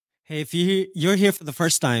Hey, if you're here for the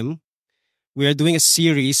first time, we are doing a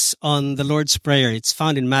series on the Lord's Prayer. It's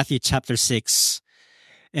found in Matthew chapter 6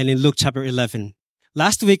 and in Luke chapter 11.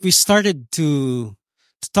 Last week, we started to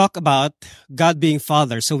talk about God being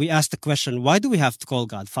Father. So we asked the question, why do we have to call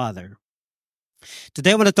God Father?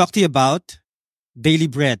 Today, I want to talk to you about daily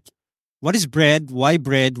bread. What is bread? Why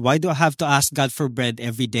bread? Why do I have to ask God for bread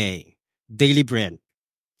every day? Daily bread.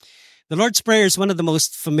 The Lord's Prayer is one of the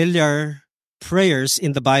most familiar prayers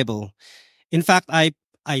in the Bible. In fact, I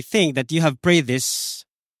think that you have prayed this,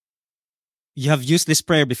 you have used this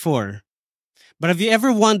prayer before. But have you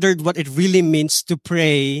ever wondered what it really means to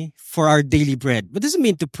pray for our daily bread? What does it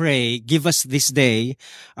mean to pray, give us this day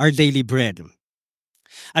our daily bread?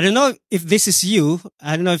 I don't know if this is you.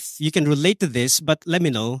 I don't know if you can relate to this, but let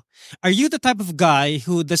me know. Are you the type of guy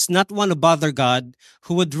who does not want to bother God,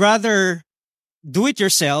 who would rather do it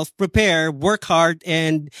yourself, prepare, work hard,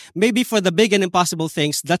 and maybe for the big and impossible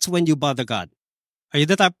things, that's when you bother God? Are you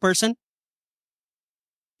the type of person?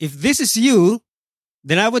 If this is you,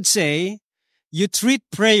 then I would say you treat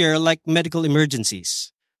prayer like medical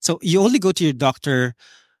emergencies. So you only go to your doctor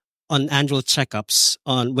on annual checkups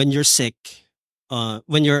on when you're sick,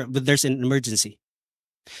 when there's an emergency.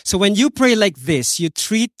 So when you pray like this, you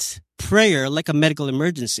treat prayer like a medical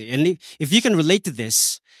emergency. And if you can relate to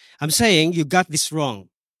this, I'm saying you got this wrong.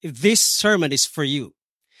 If this sermon is for you,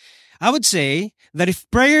 I would say that if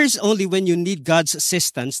prayer is only when you need God's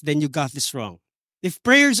assistance, then you got this wrong. If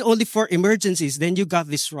prayer is only for emergencies, then you got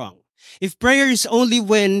this wrong. If prayer is only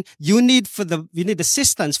when you need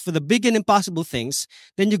assistance for the big and impossible things,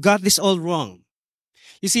 then you got this all wrong.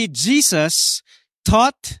 You see, Jesus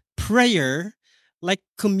taught prayer like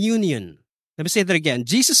communion. Let me say that again.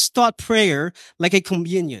 Jesus taught prayer like a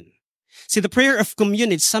communion. See, the prayer of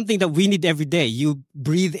communion is something that we need every day. You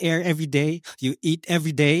breathe air every day. You eat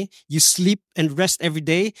every day. You sleep and rest every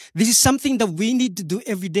day. This is something that we need to do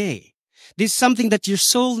every day. This is something that your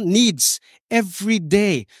soul needs every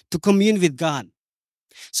day to commune with God.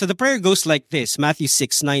 So the prayer goes like this. Matthew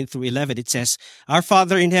 6, 9 through 11. It says, Our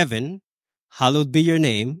Father in heaven, hallowed be your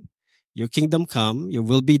name. Your kingdom come, your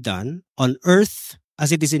will be done on earth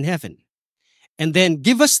as it is in heaven. And then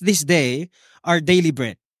give us this day our daily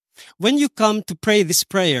bread. When you come to pray this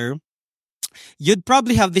prayer, you'd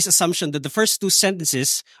probably have this assumption that the first two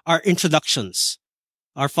sentences are introductions.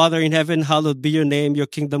 Our Father in heaven, hallowed be your name, your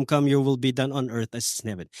kingdom come, your will be done on earth as in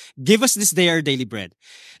heaven. Give us this day our daily bread.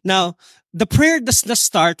 Now, the prayer does not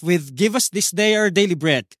start with, give us this day our daily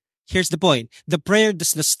bread. Here's the point. The prayer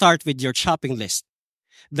does not start with your shopping list.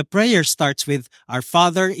 The prayer starts with our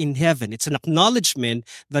Father in heaven. It's an acknowledgement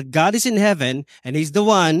that God is in heaven and He's the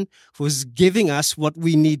one who's giving us what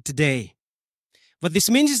we need today. What this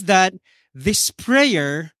means is that this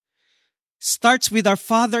prayer starts with our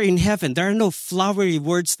Father in heaven. There are no flowery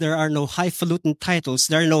words. There are no highfalutin titles.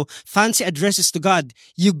 There are no fancy addresses to God.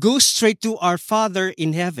 You go straight to our Father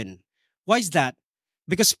in heaven. Why is that?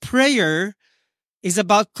 Because prayer is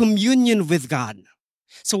about communion with God.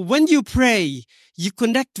 So when you pray, you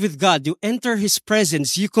connect with God, you enter His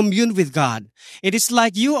presence, you commune with God. It is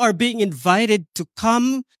like you are being invited to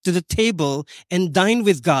come to the table and dine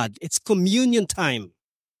with God. It's communion time.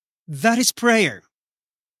 That is prayer.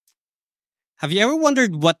 Have you ever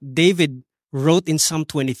wondered what David wrote in Psalm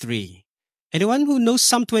 23? Anyone who knows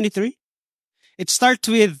Psalm 23? It starts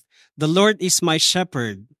with, the Lord is my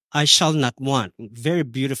shepherd, I shall not want. Very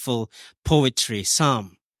beautiful poetry,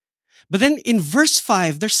 psalm. But then in verse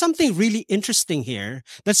 5, there's something really interesting here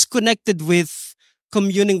that's connected with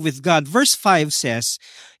communing with God. Verse 5 says,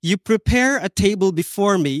 You prepare a table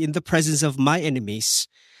before me in the presence of my enemies.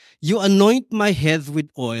 You anoint my head with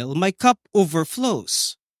oil. My cup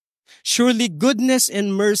overflows. Surely goodness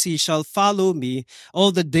and mercy shall follow me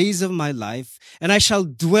all the days of my life, and I shall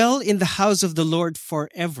dwell in the house of the Lord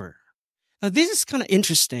forever. Now, this is kind of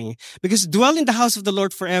interesting because dwell in the house of the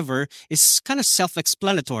Lord forever is kind of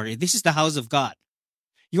self-explanatory. This is the house of God.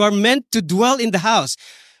 You are meant to dwell in the house.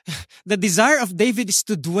 The desire of David is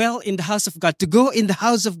to dwell in the house of God, to go in the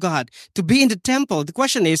house of God, to be in the temple. The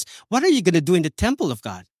question is, what are you going to do in the temple of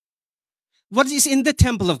God? What is in the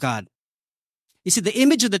temple of God? You see, the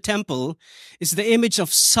image of the temple is the image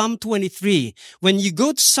of Psalm 23. When you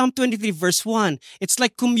go to Psalm 23 verse 1, it's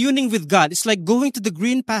like communing with God. It's like going to the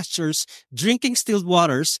green pastures, drinking still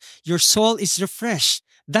waters. Your soul is refreshed.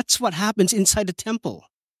 That's what happens inside the temple.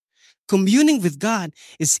 Communing with God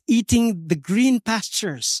is eating the green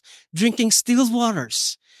pastures, drinking still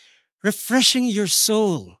waters, refreshing your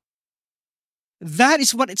soul. That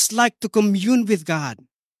is what it's like to commune with God.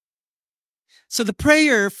 So the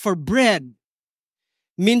prayer for bread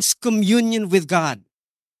means communion with God.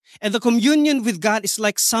 And the communion with God is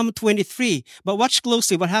like Psalm 23. But watch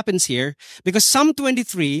closely what happens here, because Psalm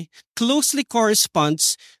 23 closely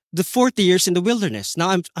corresponds the 40 years in the wilderness. Now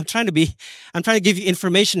I'm trying to give you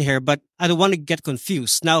information here, but I don't want to get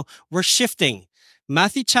confused. Now we're shifting.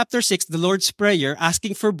 Matthew chapter 6, the Lord's Prayer,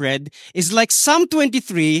 asking for bread, is like Psalm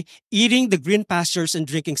 23, eating the green pastures and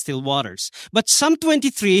drinking still waters. But Psalm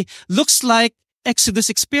 23 looks like Exodus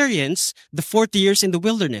experience, the 40 years in the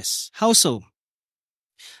wilderness. How so?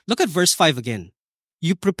 Look at verse 5 again.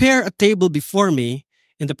 You prepare a table before me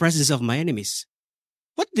in the presence of my enemies.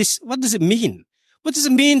 What does it mean? What does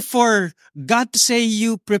it mean for God to say,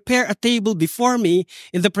 you prepare a table before me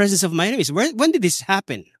in the presence of my enemies? When did this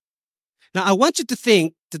happen? Now, I want you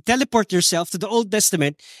to teleport yourself to the Old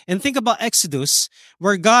Testament and think about Exodus,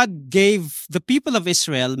 where God gave the people of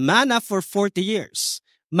Israel manna for 40 years.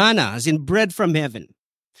 Manna, as in bread from heaven.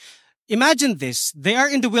 Imagine this. They are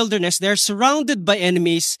in the wilderness. They're surrounded by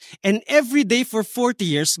enemies. And every day for 40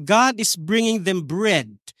 years, God is bringing them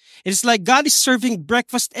bread. It's like God is serving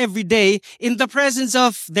breakfast every day in the presence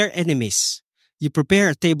of their enemies. You prepare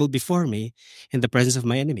a table before me in the presence of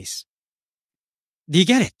my enemies. Do you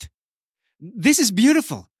get it? This is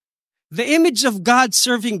beautiful. The image of God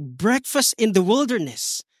serving breakfast in the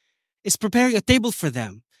wilderness is preparing a table for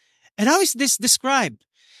them. And how is this described?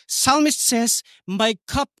 Psalmist says, my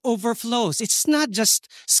cup overflows. It's not just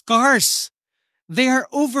scarce. They are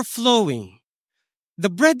overflowing. The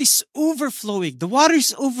bread is overflowing. The water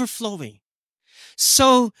is overflowing.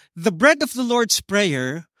 So the bread of the Lord's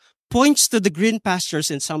Prayer points to the green pastures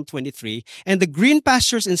in Psalm 23, and the green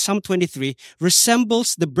pastures in Psalm 23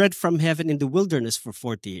 resembles the bread from heaven in the wilderness for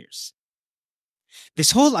 40 years.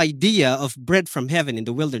 This whole idea of bread from heaven in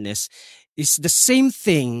the wilderness is the same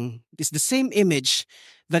thing, is the same image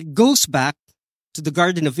that goes back to the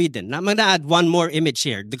Garden of Eden. Now, I'm going to add one more image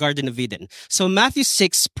here, the Garden of Eden. So Matthew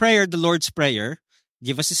 6, prayer, the Lord's Prayer,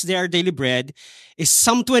 give us this day our daily bread, is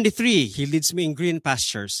Psalm 23. He leads me in green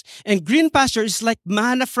pastures. And green pasture is like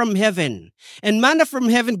manna from heaven. And manna from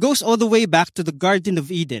heaven goes all the way back to the Garden of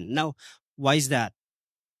Eden. Now, why is that?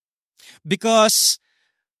 Because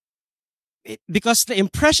the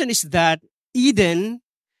impression is that Eden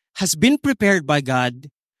has been prepared by God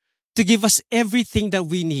to give us everything that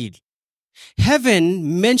we need.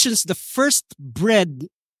 Heaven mentions the first bread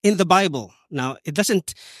in the Bible. Now, it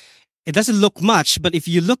doesn't look much, but if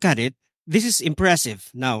you look at it, this is impressive.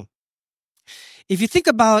 Now, if you think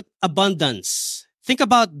about abundance, think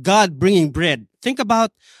about God bringing bread, think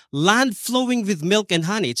about land flowing with milk and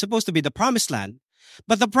honey. It's supposed to be the promised land,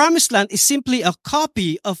 but the promised land is simply a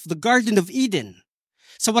copy of the Garden of Eden.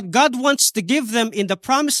 So what God wants to give them in the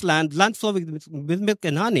promised land flowing with milk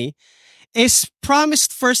and honey, is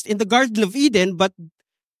promised first in the Garden of Eden, but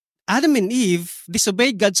Adam and Eve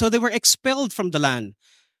disobeyed God, so they were expelled from the land.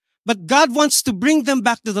 But God wants to bring them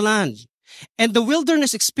back to the land. And the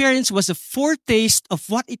wilderness experience was a foretaste of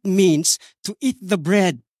what it means to eat the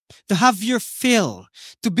bread, to have your fill,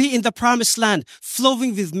 to be in the promised land,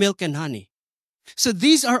 flowing with milk and honey. So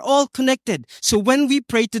these are all connected. So when we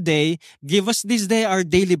pray today, give us this day our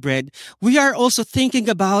daily bread, we are also thinking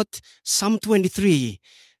about Psalm 23,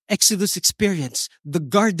 Exodus experience, the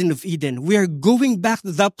Garden of Eden. We are going back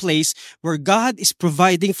to that place where God is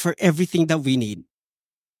providing for everything that we need.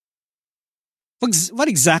 What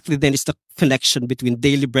exactly then is the connection between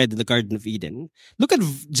daily bread and the Garden of Eden? Look at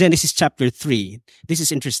Genesis chapter 3. This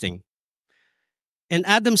is interesting. And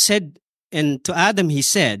to Adam he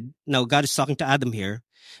said, now God is talking to Adam here,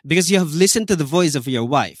 because you have listened to the voice of your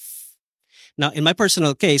wife. Now, in my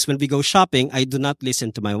personal case, when we go shopping, I do not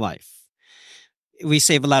listen to my wife. We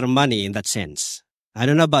save a lot of money in that sense. I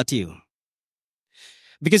don't know about you.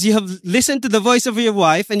 Because you have listened to the voice of your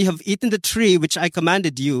wife and you have eaten the tree which I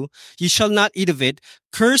commanded you, you shall not eat of it.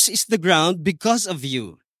 Cursed is the ground because of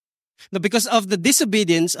you. Now, because of the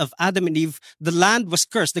disobedience of Adam and Eve, the land was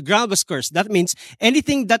cursed. The ground was cursed. That means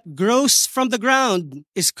anything that grows from the ground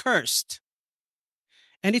is cursed.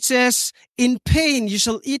 And it says, in pain you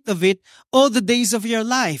shall eat of it all the days of your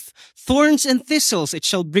life. Thorns and thistles it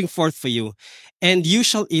shall bring forth for you, and you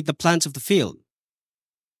shall eat the plants of the field.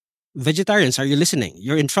 Vegetarians, are you listening?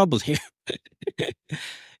 You're in trouble here.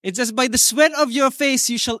 It says, by the sweat of your face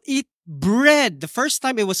you shall eat bread. The first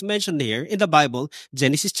time it was mentioned here in the Bible,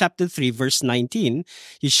 Genesis chapter 3, verse 19,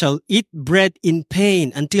 you shall eat bread in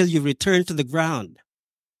pain until you return to the ground.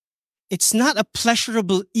 It's not a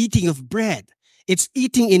pleasurable eating of bread. It's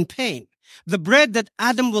eating in pain. The bread that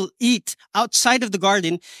Adam will eat outside of the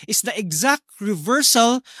garden is the exact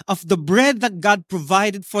reversal of the bread that God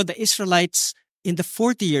provided for the Israelites in the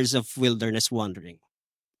 40 years of wilderness wandering.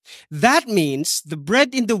 That means the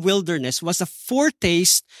bread in the wilderness was a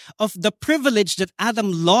foretaste of the privilege that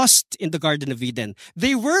Adam lost in the Garden of Eden.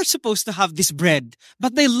 They were supposed to have this bread,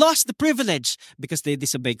 but they lost the privilege because they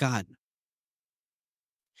disobeyed God.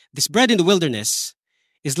 This bread in the wilderness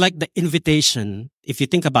is like the invitation, if you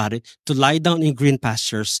think about it, to lie down in green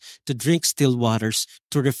pastures, to drink still waters,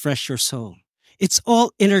 to refresh your soul. It's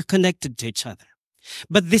all interconnected to each other.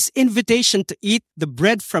 But this invitation to eat the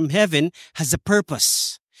bread from heaven has a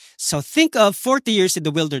purpose. So think of 40 years in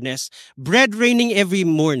the wilderness, bread raining every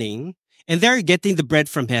morning, and they're getting the bread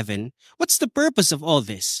from heaven. What's the purpose of all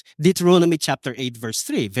this? Deuteronomy chapter 8, verse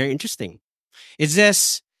 3. Very interesting. It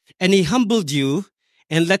says, "And he humbled you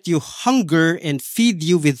and let you hunger and feed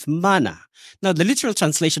you with manna." Now, the literal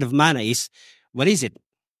translation of manna is, what is it?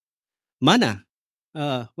 Manna.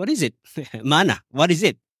 What is it? Manna. What is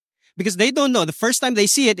it? Because they don't know. The first time they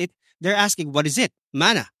see it, they're asking, what is it?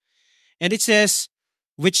 Manna. And it says,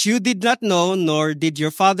 "Which you did not know, nor did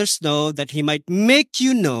your fathers know, that he might make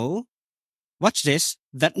you know," watch this,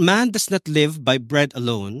 "that man does not live by bread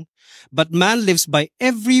alone, but man lives by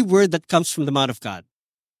every word that comes from the mouth of God."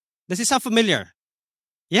 Does it sound familiar?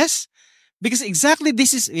 Yes? Because exactly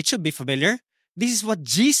it should be familiar. This is what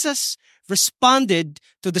Jesus responded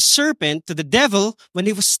to the serpent, to the devil, when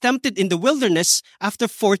he was tempted in the wilderness after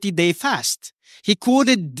 40-day fast. He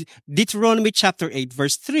quoted Deuteronomy chapter 8,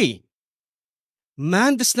 verse 3.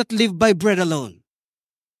 Man does not live by bread alone.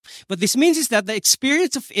 What this means is that the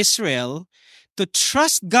experience of Israel to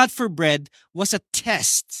trust God for bread was a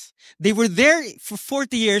test. They were there for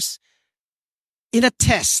 40 years in a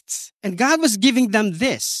test, and God was giving them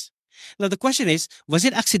this. Now the question is, was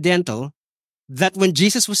it accidental that when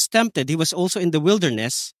Jesus was tempted, he was also in the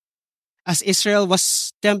wilderness? As Israel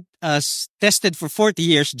was tested for 40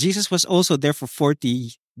 years, Jesus was also there for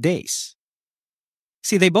 40 days.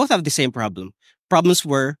 See, they both have the same problem. Problems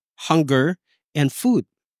were hunger and food.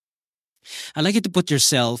 I'd like you to put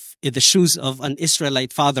yourself in the shoes of an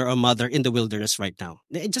Israelite father or mother in the wilderness right now.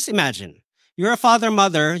 Just imagine. You're a father,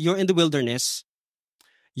 mother, you're in the wilderness.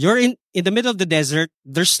 You're in the middle of the desert.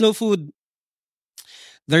 There's no food.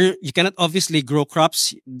 There, you cannot obviously grow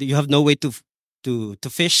crops. You have no way to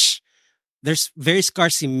fish. There's very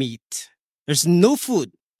scarce meat. There's no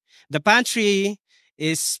food. The pantry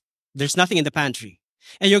there's nothing in the pantry.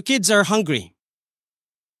 And your kids are hungry.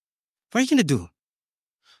 What are you going to do?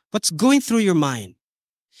 What's going through your mind?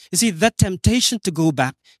 You see, that temptation to go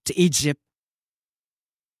back to Egypt,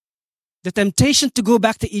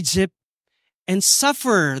 and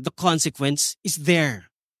suffer the consequence is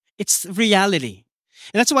there. It's reality.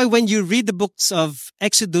 And that's why when you read the books of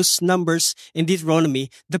Exodus, Numbers, and Deuteronomy,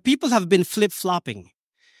 the people have been flip-flopping.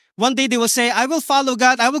 One day they will say, "I will follow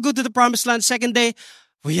God. I will go to the promised land." Second day,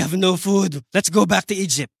 "We have no food. Let's go back to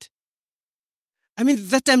Egypt." I mean,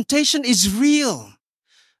 the temptation is real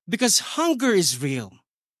because hunger is real.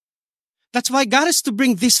 That's why God has to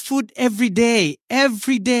bring this food every day,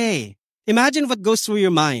 every day. Imagine what goes through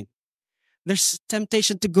your mind. There's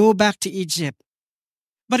temptation to go back to Egypt.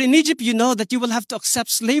 But in Egypt, you know that you will have to accept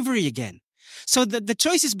slavery again. So the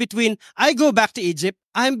choice is between, I go back to Egypt,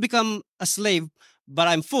 I become a slave, but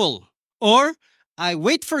I'm full. Or I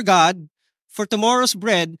wait for God for tomorrow's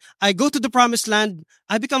bread. I go to the promised land.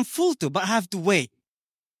 I become full too, but I have to wait.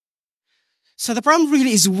 So the problem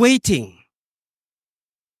really is waiting.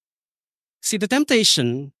 See, the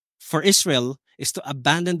temptation for Israel is to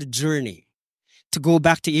abandon the journey, to go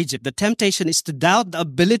back to Egypt. The temptation is to doubt the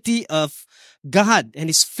ability of God and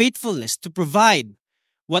his faithfulness to provide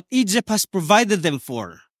what Egypt has provided them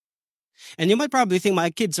for. And you might probably think,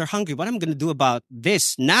 my kids are hungry. What am I going to do about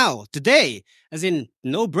this now, today? As in,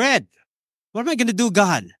 no bread. What am I going to do,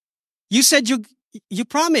 God? You said you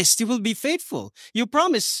promised you will be faithful. You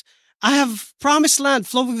promised, I have promised land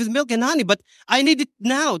flowing with milk and honey, but I need it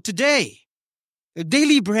now, today.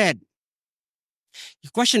 Daily bread. The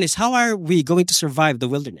question is, how are we going to survive the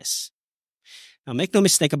wilderness? Now, make no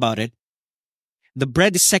mistake about it. The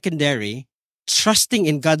bread is secondary. Trusting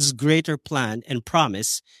in God's greater plan and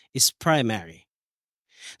promise is primary.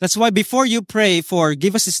 That's why before you pray for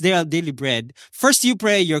 "give us this day our daily bread," first you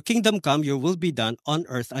pray, "Your kingdom come, your will be done on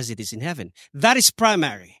earth as it is in heaven." That is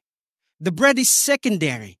primary. The bread is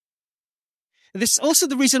secondary. This is also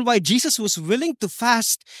the reason why Jesus was willing to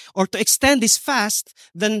fast or to extend his fast,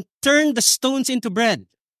 then turn the stones into bread.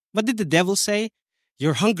 What did the devil say?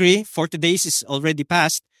 "You're hungry, 40 days is already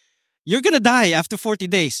past. You're going to die after 40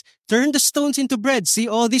 days. Turn the stones into bread. See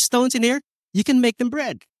all these stones in here? You can make them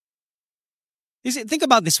bread." You see, think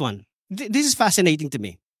about this one. This is fascinating to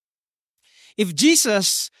me. If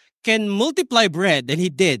Jesus can multiply bread, and he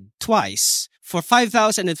did twice, for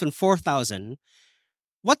 5,000 and for 4,000,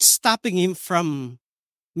 What's stopping him from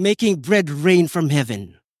making bread rain from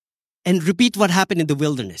heaven and repeat what happened in the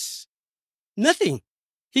wilderness? Nothing.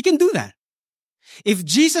 He can do that. If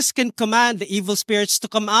Jesus can command the evil spirits to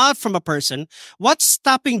come out from a person, what's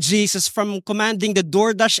stopping Jesus from commanding the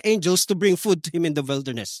DoorDash angels to bring food to him in the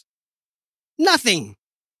wilderness? Nothing.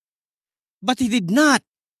 But he did not.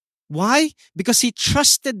 Why? Because he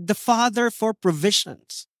trusted the Father for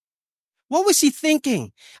provisions. What was he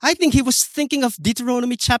thinking? I think he was thinking of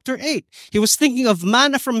Deuteronomy chapter 8. He was thinking of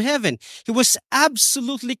manna from heaven. He was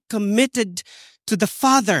absolutely committed to the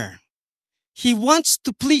Father. He wants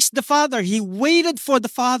to please the Father. He waited for the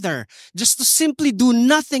Father just to simply do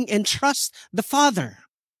nothing and trust the Father.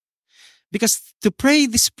 Because to pray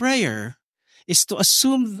this prayer is to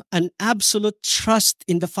assume an absolute trust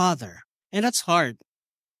in the Father. And that's hard.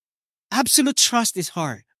 Absolute trust is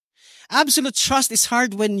hard. Absolute trust is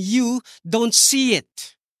hard when you don't see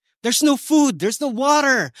it. There's no food. There's no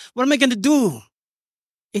water. What am I going to do?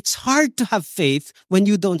 It's hard to have faith when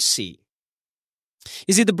you don't see.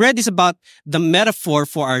 You see, the bread is about the metaphor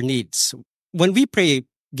for our needs. When we pray,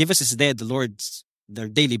 give us this day the Lord's their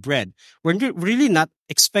daily bread, we're really not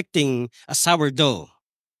expecting a sourdough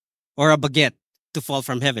or a baguette to fall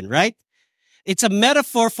from heaven, right? It's a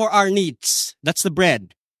metaphor for our needs. That's the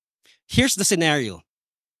bread. Here's the scenario.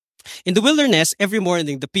 In the wilderness, every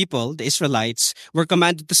morning, the people, the Israelites, were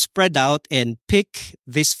commanded to spread out and pick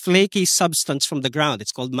this flaky substance from the ground.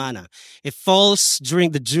 It's called manna. It falls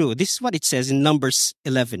during the dew. This is what it says in Numbers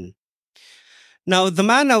 11. Now, the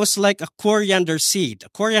manna was like a coriander seed. A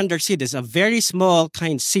coriander seed is a very small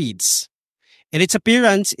kind seeds. And its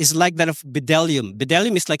appearance is like that of bdellium.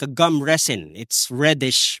 Bdellium is like a gum resin. It's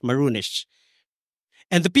reddish, maroonish.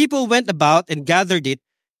 And the people went about and gathered it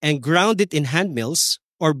and ground it in hand mills,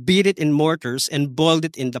 or beat it in mortars and boiled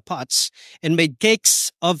it in the pots and made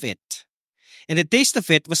cakes of it. And the taste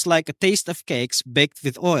of it was like a taste of cakes baked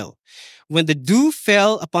with oil. When the dew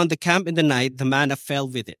fell upon the camp in the night, the manna fell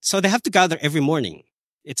with it. So they have to gather every morning.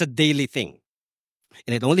 It's a daily thing.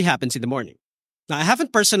 And it only happens in the morning. Now, I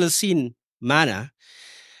haven't personally seen manna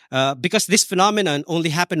because this phenomenon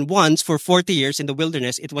only happened once for 40 years in the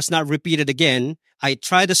wilderness. It was not repeated again. I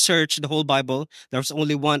tried to search the whole Bible. There was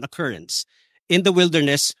only one occurrence in the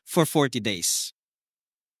wilderness for 40 days.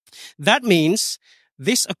 That means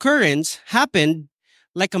this occurrence happened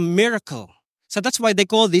like a miracle. So that's why they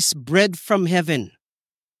call this bread from heaven.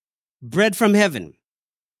 Bread from heaven.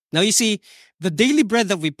 Now you see, the daily bread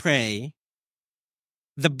that we pray,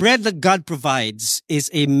 the bread that God provides is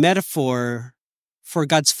a metaphor for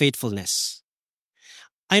God's faithfulness.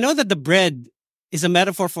 I know that the bread is a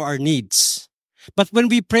metaphor for our needs. But when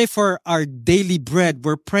we pray for our daily bread,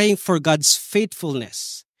 we're praying for God's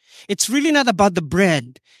faithfulness. It's really not about the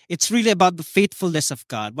bread. It's really about the faithfulness of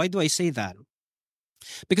God. Why do I say that?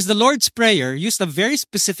 Because the Lord's Prayer used a very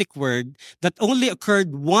specific word that only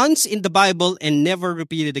occurred once in the Bible and never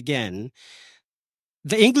repeated again.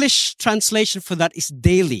 The English translation for that is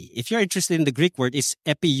daily. If you're interested in the Greek word, it's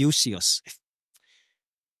epiousios.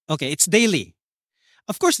 Okay, it's daily.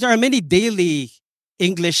 Of course, there are many daily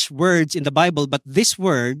English words in the Bible, but this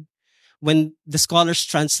word, when the scholars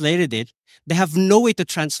translated it, they have no way to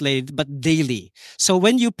translate it but daily. So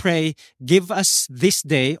when you pray, give us this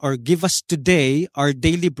day or give us today our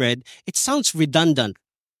daily bread, it sounds redundant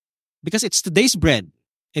because it's today's bread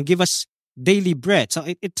and give us daily bread. So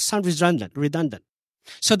it sounds redundant.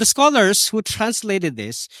 So the scholars who translated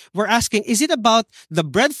this were asking, is it about the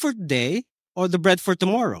bread for today or the bread for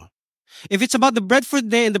tomorrow? If it's about the bread for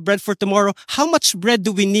today and the bread for tomorrow, how much bread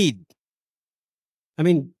do we need? I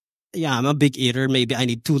mean, yeah, I'm a big eater. Maybe I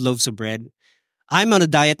need 2 loaves of bread. I'm on a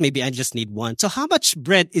diet. Maybe I just need 1. So how much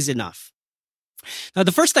bread is enough? Now,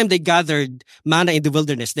 the first time they gathered manna in the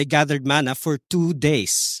wilderness, they gathered manna for 2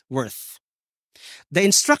 days worth. The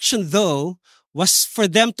instruction, though, was for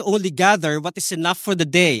them to only gather what is enough for the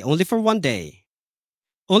day, only for 1 day.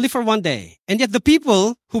 Only for 1 day. And yet the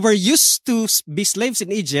people who were used to be slaves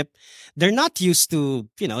in Egypt, they're not used to,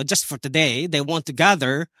 just for today. They want to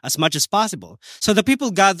gather as much as possible. So the people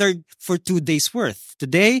gathered for 2 days worth,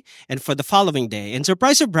 today and for the following day. And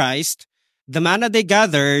surprise, surprise, the manna they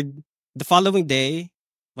gathered the following day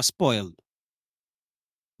was spoiled.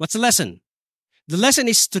 What's the lesson? The lesson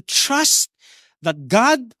is to trust that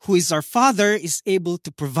God, who is our Father, is able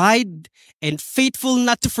to provide and faithful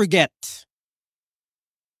not to forget.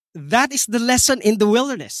 That is the lesson in the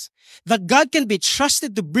wilderness. That God can be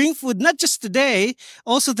trusted to bring food not just today,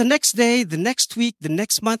 also the next day, the next week, the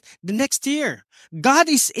next month, the next year. God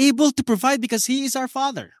is able to provide because He is our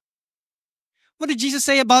Father. What did Jesus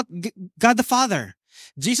say about God the Father?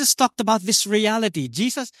 Jesus talked about this reality.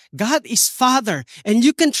 God is Father, and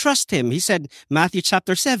you can trust him. He said, Matthew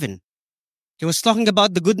chapter 7. He was talking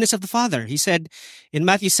about the goodness of the Father. He said in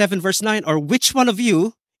Matthew 7 verse 9, or which one of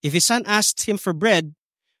you, if his son asks him for bread,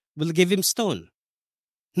 will give him stone?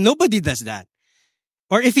 Nobody does that.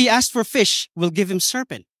 Or if he asks for fish, will give him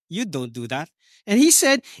serpent. You don't do that. And he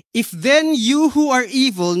said, if then you who are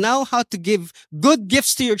evil know how to give good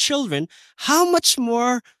gifts to your children, how much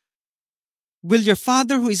more will your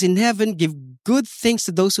Father who is in heaven give good things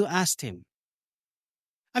to those who ask him?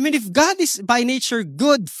 I mean, if God is by nature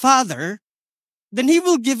good Father, then he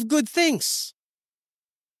will give good things.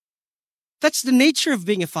 That's the nature of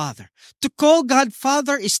being a father. To call God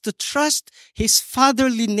Father is to trust his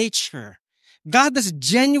fatherly nature. God has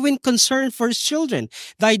genuine concern for his children.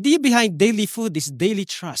 The idea behind daily food is daily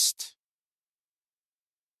trust.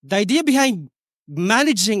 The idea behind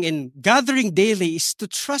managing and gathering daily is to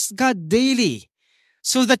trust God daily,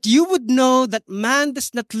 so that you would know that man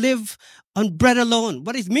does not live on bread alone.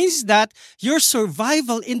 What it means is that your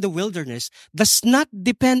survival in the wilderness does not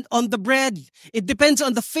depend on the bread. It depends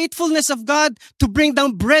on the faithfulness of God to bring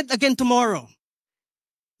down bread again tomorrow.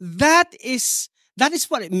 That is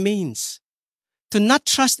what it means to not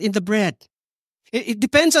trust in the bread. It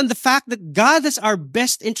depends on the fact that God has our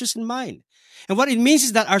best interest in mind. And what it means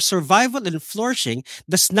is that our survival and flourishing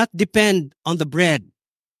does not depend on the bread.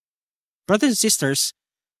 Brothers and sisters,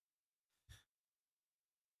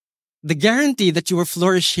 the guarantee that you will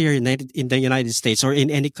flourish here in the United States or in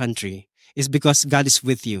any country is because God is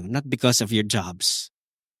with you, not because of your jobs.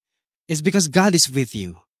 It's because God is with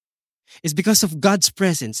you. It's because of God's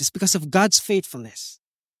presence. It's because of God's faithfulness.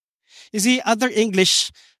 You see, other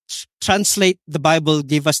English translate the Bible,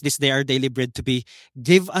 give us this day our daily bread, to be,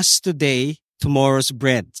 give us today tomorrow's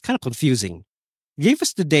bread. It's kind of confusing. Give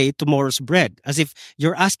us today tomorrow's bread, as if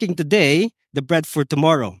you're asking today the bread for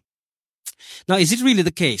tomorrow. Now, is it really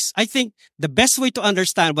the case? I think the best way to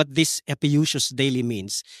understand what this Epiousios daily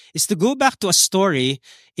means is to go back to a story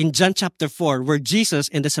in John chapter 4 where Jesus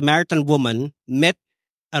and the Samaritan woman met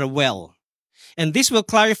at a well. And this will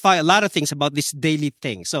clarify a lot of things about this daily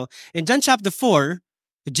thing. So in John chapter 4,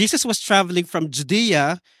 Jesus was traveling from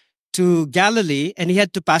Judea to Galilee and he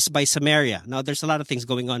had to pass by Samaria. Now, there's a lot of things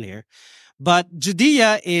going on here. But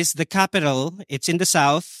Judea is the capital. It's in the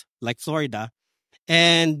south, like Florida.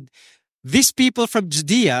 And these people from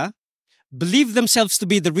Judea believe themselves to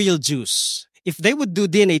be the real Jews. If they would do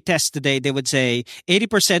DNA tests today, they would say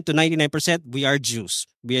 80% to 99%, we are Jews.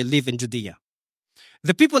 We live in Judea.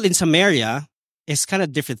 The people in Samaria is kind of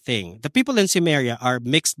a different thing. The people in Samaria are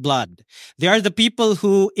mixed blood. They are the people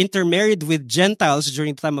who intermarried with Gentiles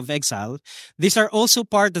during the time of exile. These are also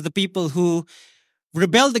part of the people who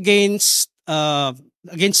rebelled against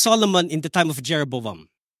Solomon in the time of Jeroboam.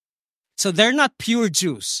 So they're not pure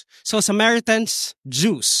Jews. So Samaritans,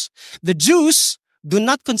 Jews. The Jews do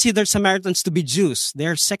not consider Samaritans to be Jews.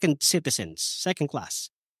 They're second citizens, second class.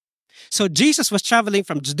 So Jesus was traveling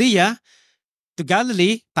from Judea to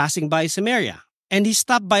Galilee, passing by Samaria. And he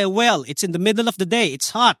stopped by a well. It's in the middle of the day.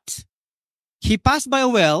 It's hot. He passed by a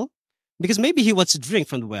well because maybe he wants to drink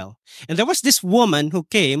from the well. And there was this woman who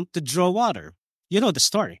came to draw water. You know the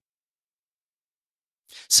story.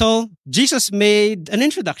 So Jesus made an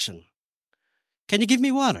introduction. Can you give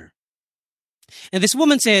me water? And this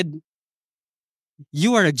woman said,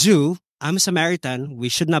 you are a Jew. I'm a Samaritan. We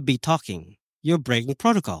should not be talking. You're breaking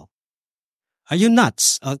protocol. Are you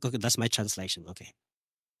nuts? Oh, okay, that's my translation. Okay.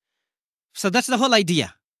 So that's the whole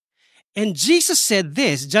idea. And Jesus said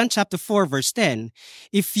this, John chapter 4, verse 10,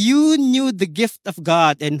 if you knew the gift of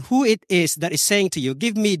God and who it is that is saying to you,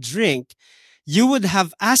 give me drink, you would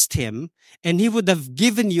have asked him and he would have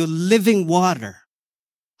given you living water.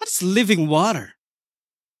 What's living water?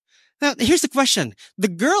 Now, here's the question.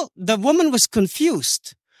 The woman was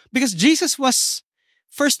confused because Jesus was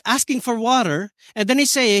first asking for water, and then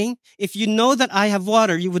he's saying, if you know that I have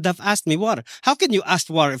water, you would have asked me water. How can you ask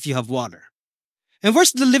water if you have water? And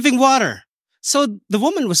where's the living water? So the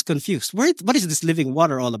woman was confused. What is this living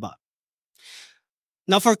water all about?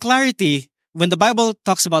 Now, for clarity, when the Bible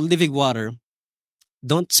talks about living water,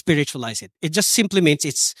 don't spiritualize it. It just simply means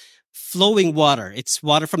it's flowing water. It's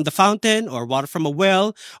water from the fountain or water from a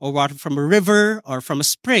well or water from a river or from a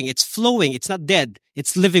spring. It's flowing. It's not dead.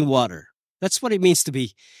 It's living water. That's what it means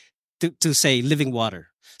to say living water.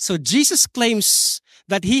 So Jesus claims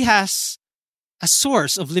that he has a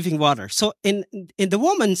source of living water. So in the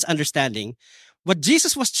woman's understanding, what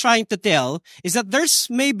Jesus was trying to tell is that there's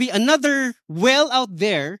maybe another well out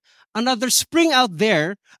there, another spring out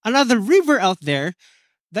there, another river out there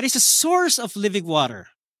that is a source of living water.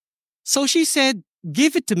 So she said,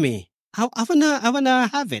 give it to me. I wanna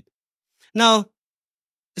have it. Now,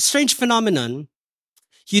 a strange phenomenon.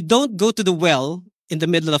 You don't go to the well in the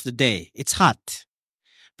middle of the day. It's hot.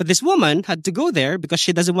 But this woman had to go there because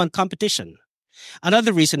she doesn't want competition.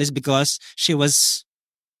 Another reason is because she was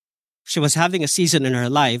having a season in her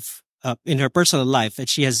life, in her personal life, that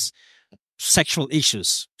she has sexual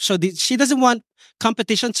issues. So she doesn't want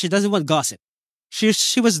competition. She doesn't want gossip.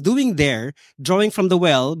 She was doing there, drawing from the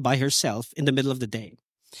well by herself in the middle of the day.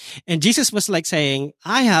 And Jesus was like saying,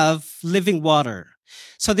 I have living water.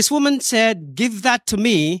 So this woman said, give that to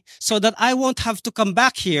me so that I won't have to come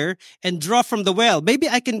back here and draw from the well. Maybe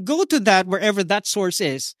I can go to that wherever that source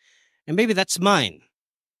is, and maybe that's mine.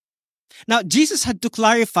 Now, Jesus had to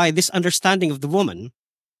clarify this understanding of the woman.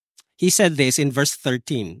 He said this in verse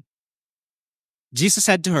 13. Jesus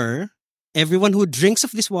said to her, everyone who drinks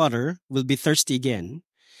of this water will be thirsty again.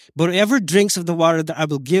 But whoever drinks of the water that I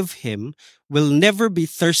will give him will never be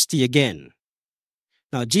thirsty again.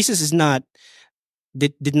 Now, Jesus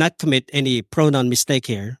did not commit any pronoun mistake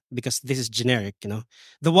here because this is generic,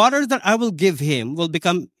 The water that I will give him will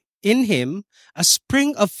become in him a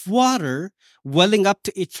spring of water welling up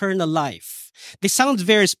to eternal life. This sounds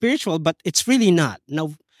very spiritual, but it's really not.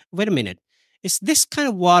 Now, wait a minute. Is this kind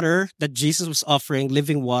of water that Jesus was offering,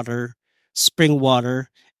 living water, spring water,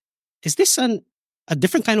 is this a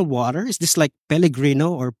different kind of water? Is this like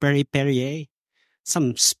Pellegrino or Perrier?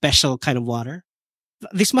 Some special kind of water?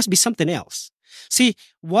 This must be something else. See,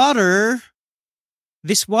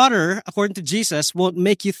 this water, according to Jesus, won't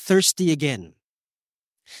make you thirsty again.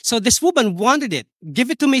 So this woman wanted it. Give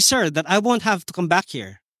it to me, sir, that I won't have to come back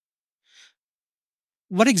here.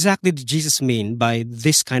 What exactly did Jesus mean by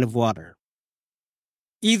this kind of water?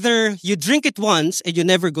 Either you drink it once and you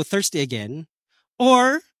never go thirsty again,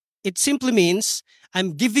 or it simply means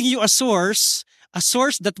I'm giving you a source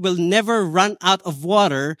that will never run out of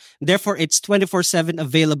water. Therefore, it's 24/7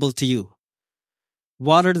 available to you.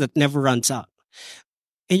 Water that never runs out.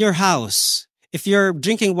 In your house, if your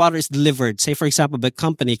drinking water is delivered, say, for example, by a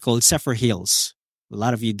company called Zephyr Hills, a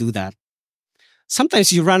lot of you do that.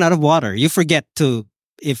 Sometimes you run out of water. You forget to,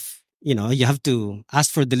 if you have to ask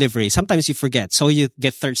for delivery. Sometimes you forget, so you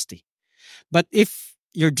get thirsty. But if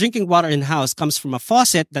your drinking water in house comes from a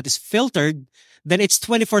faucet that is filtered, then it's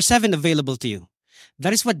 24/7 available to you.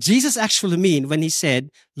 That is what Jesus actually mean when he said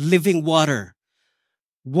living water.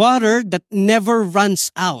 Water that never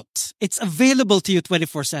runs out. It's available to you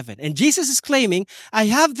 24/7. And Jesus is claiming, I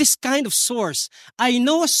have this kind of source. I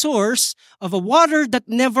know a source of a water that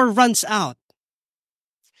never runs out.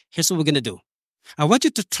 Here's what we're going to do. I want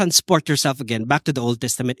you to transport yourself again back to the Old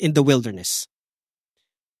Testament in the wilderness.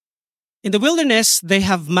 In the wilderness, they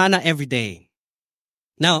have manna every day.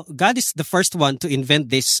 Now, God is the first one to invent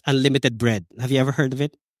this unlimited bread. Have you ever heard of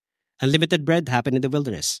it? Unlimited bread happened in the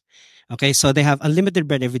wilderness. Okay, so they have unlimited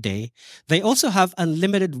bread every day. They also have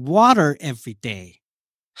unlimited water every day.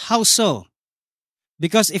 How so?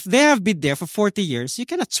 Because if they have been there for 40 years, you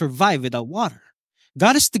cannot survive without water.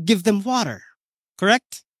 God is to give them water.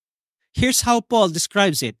 Correct? Here's how Paul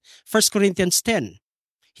describes it. 1 Corinthians 10.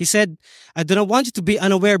 He said, I do not want you to be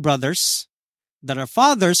unaware, brothers, that our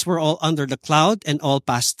fathers were all under the cloud and all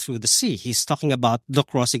passed through the sea. He's talking about the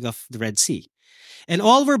crossing of the Red Sea. And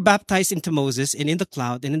all were baptized into Moses and in the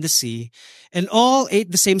cloud and in the sea, and all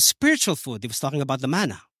ate the same spiritual food. He was talking about the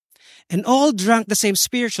manna. And all drank the same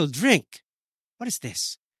spiritual drink. What is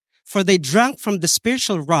this? For they drank from the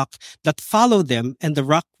spiritual rock that followed them, and the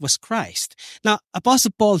rock was Christ. Now,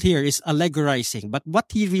 Apostle Paul here is allegorizing, but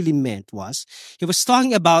what he really meant was, he was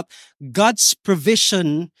talking about God's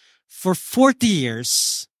provision for 40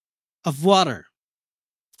 years of water.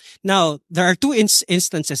 Now, there are two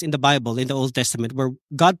instances in the Bible, in the Old Testament, where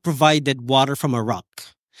God provided water from a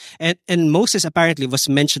rock. And Moses apparently was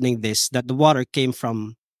mentioning this, that the water came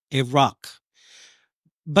from a rock.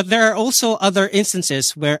 But there are also other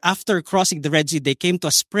instances where after crossing the Red Sea, they came to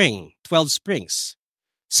a spring, 12 springs.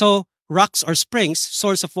 So rocks or springs,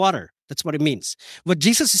 source of water. That's what it means. What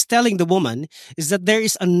Jesus is telling the woman is that there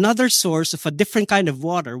is another source of a different kind of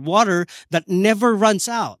water, water that never runs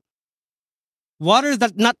out. Water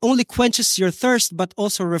that not only quenches your thirst, but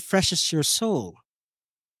also refreshes your soul.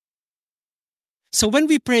 So when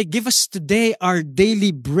we pray, give us today our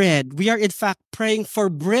daily bread, we are in fact praying for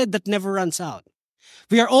bread that never runs out.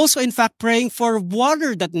 We are also in fact praying for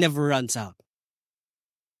water that never runs out.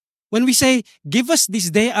 When we say, give us this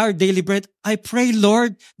day our daily bread, I pray,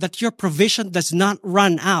 Lord, that your provision does not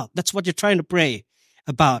run out. That's what you're trying to pray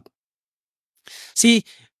about. See,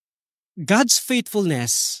 God's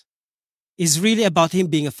faithfulness is really about him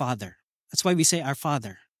being a father. That's why we say our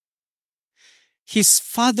Father. His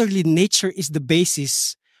fatherly nature is the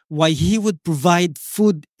basis why He would provide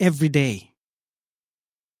food every day.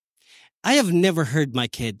 I have never heard my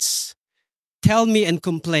kids tell me and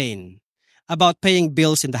complain about paying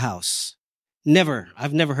bills in the house. Never.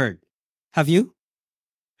 I've never heard. Have you?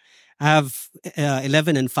 I have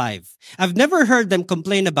 11 and 5. I've never heard them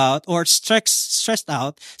complain about or stressed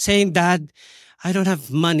out saying, Dad, I don't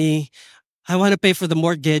have money. I want to pay for the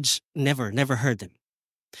mortgage. Never heard them.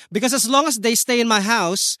 Because as long as they stay in my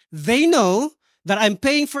house, they know that I'm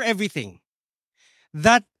paying for everything.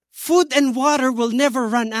 That food and water will never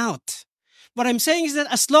run out. What I'm saying is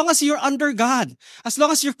that as long as you're under God, as long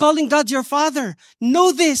as you're calling God your Father,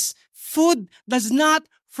 know this, food does not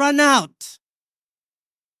run out.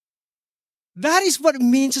 That is what it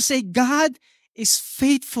means to say God is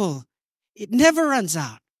faithful. It never runs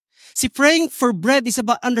out. See, praying for bread is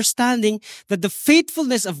about understanding that the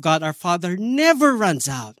faithfulness of God, our Father, never runs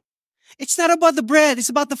out. It's not about the bread. It's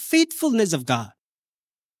about the faithfulness of God.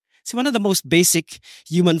 See, one of the most basic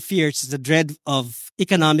human fears is the dread of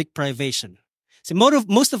economic privation. See,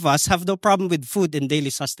 most of us have no problem with food and daily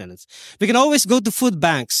sustenance. We can always go to food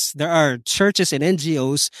banks. There are churches and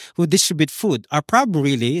NGOs who distribute food. Our problem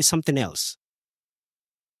really is something else.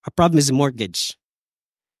 Our problem is a mortgage.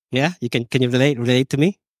 Yeah? Can you relate to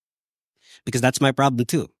me? Because that's my problem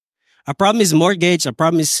too. Our problem is mortgage. Our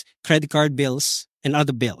problem is credit card bills and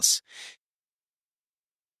other bills.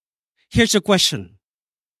 Here's your question.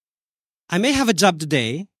 I may have a job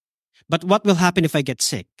today, but what will happen if I get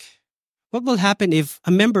sick? What will happen if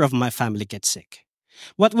a member of my family gets sick?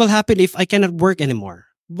 What will happen if I cannot work anymore?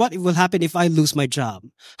 What will happen if I lose my job?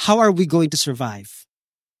 How are we going to survive?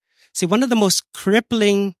 See, one of the most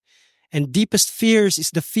crippling and deepest fears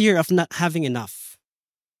is the fear of not having enough.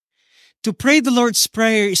 To pray the Lord's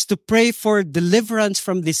Prayer is to pray for deliverance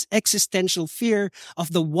from this existential fear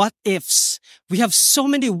of the what ifs. We have so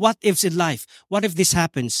many what ifs in life. What if this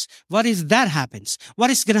happens? What if that happens?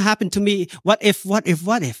 What is going to happen to me? What if?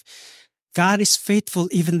 God is faithful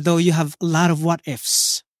even though you have a lot of what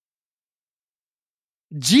ifs.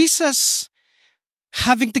 Jesus,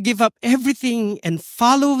 having to give up everything and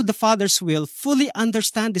follow the Father's will, fully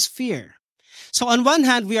understand this fear. So on one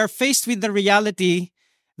hand, we are faced with the reality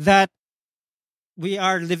that we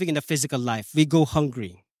are living in a physical life. We go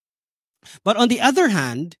hungry. But on the other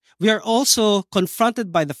hand, we are also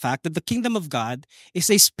confronted by the fact that the kingdom of God is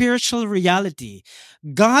a spiritual reality.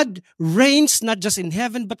 God reigns not just in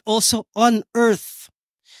heaven, but also on earth.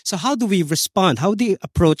 So how do we respond? How do we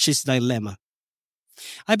approach this dilemma?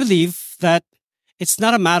 I believe that it's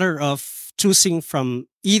not a matter of choosing from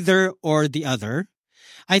either or the other.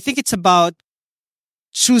 I think it's about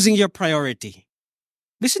choosing your priority.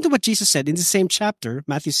 Listen to what Jesus said in the same chapter,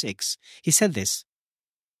 Matthew 6. He said this,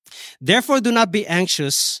 "Therefore do not be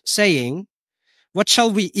anxious, saying, what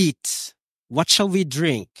shall we eat? What shall we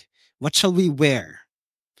drink? What shall we wear?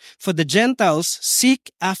 For the Gentiles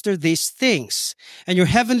seek after these things, and your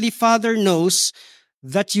heavenly Father knows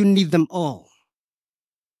that you need them all."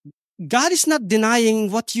 God is not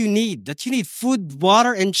denying what you need, that you need food,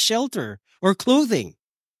 water, and shelter, or clothing.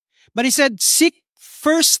 But He said, seek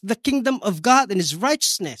first the kingdom of God and His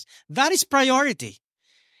righteousness. That is priority.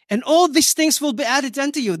 And all these things will be added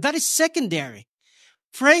unto you. That is secondary.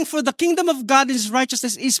 Praying for the kingdom of God and His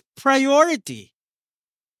righteousness is priority.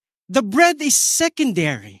 The bread is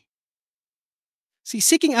secondary. See,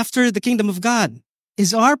 seeking after the kingdom of God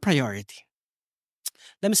is our priority.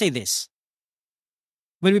 Let me say this.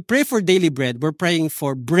 When we pray for daily bread, we're praying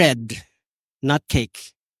for bread, not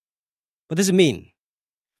cake. What does it mean?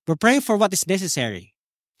 We're praying for what is necessary.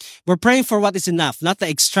 We're praying for what is enough, not the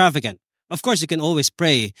extravagant. Of course, you can always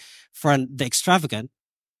pray for the extravagant,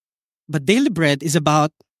 but daily bread is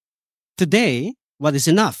about today, what is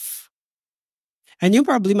enough. And you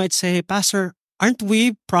probably might say, Pastor, aren't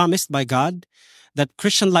we promised by God that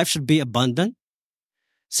Christian life should be abundant?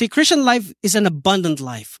 See, Christian life is an abundant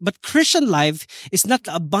life, but Christian life is not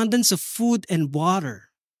the abundance of food and water.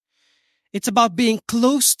 It's about being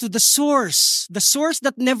close to the source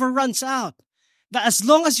that never runs out. That as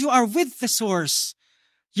long as you are with the source,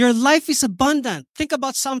 your life is abundant. Think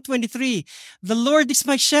about Psalm 23. The Lord is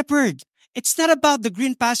my shepherd. It's not about the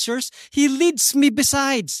green pastures. He leads me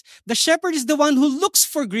besides. The shepherd is the one who looks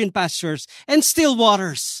for green pastures and still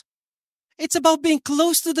waters. It's about being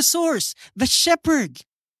close to the source, the shepherd.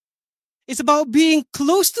 It's about being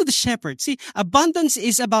close to the shepherd. See, abundance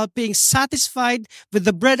is about being satisfied with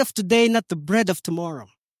the bread of today, not the bread of tomorrow.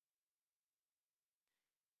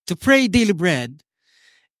 To pray daily bread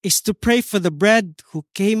is to pray for the bread who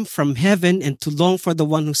came from heaven and to long for the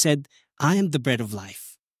one who said, I am the bread of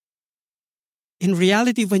life. in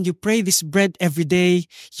reality, when you pray this bread every day,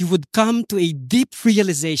 you would come to a deep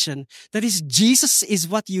realization that is Jesus is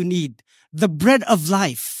what you need, the bread of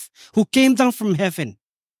life, who came down from heaven.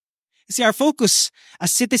 You see, our focus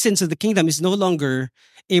as citizens of the kingdom is no longer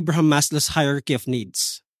Abraham Maslow's hierarchy of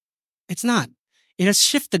needs. It's not. It has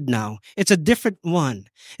shifted now. It's a different one.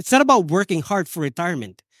 It's not about working hard for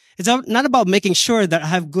retirement. It's not about making sure that I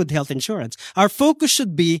have good health insurance. Our focus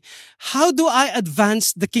should be, how do I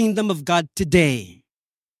advance the kingdom of God today?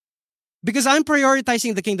 Because I'm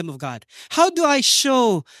prioritizing the kingdom of God. How do I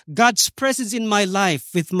show God's presence in my life,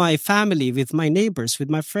 with my family, with my neighbors,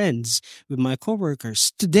 with my friends, with my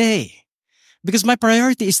coworkers today? Because my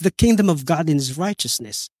priority is the kingdom of God and His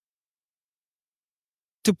righteousness.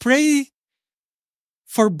 To pray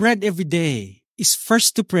for bread every day is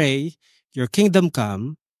first to pray, your kingdom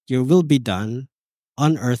come, your will be done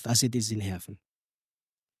on earth as it is in heaven.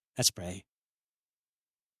 Let's pray.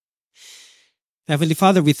 Heavenly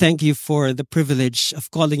Father, we thank you for the privilege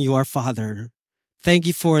of calling you our Father. Thank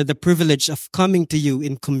you for the privilege of coming to you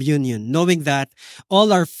in communion, knowing that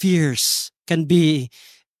all our fears can be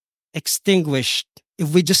extinguished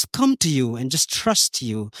if we just come to you and just trust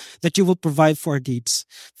you that you will provide for our needs.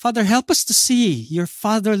 Father, help us to see your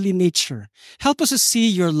fatherly nature. Help us to see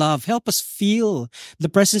your love. Help us feel the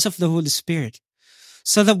presence of the Holy Spirit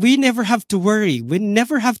so that we never have to worry. We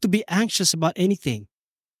never have to be anxious about anything.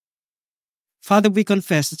 Father, we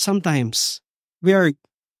confess that sometimes we're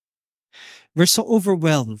so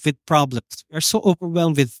overwhelmed with problems. We're so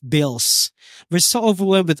overwhelmed with bills. We're so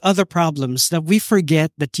overwhelmed with other problems that we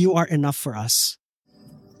forget that you are enough for us.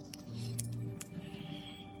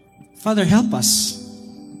 Father, help us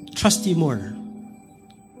trust you more.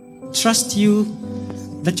 Trust you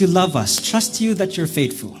that you love us. Trust you that you're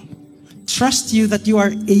faithful. Trust you that you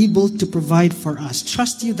are able to provide for us.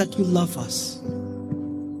 Trust you that you love us.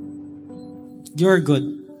 You are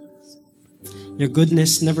good. Your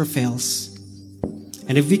goodness never fails.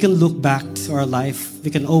 And if we can look back to our life, we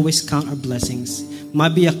can always count our blessings.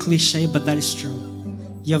 Might be a cliche, but that is true.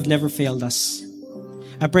 You have never failed us.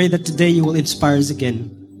 I pray that today you will inspire us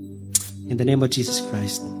again. In the name of Jesus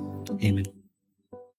Christ, amen.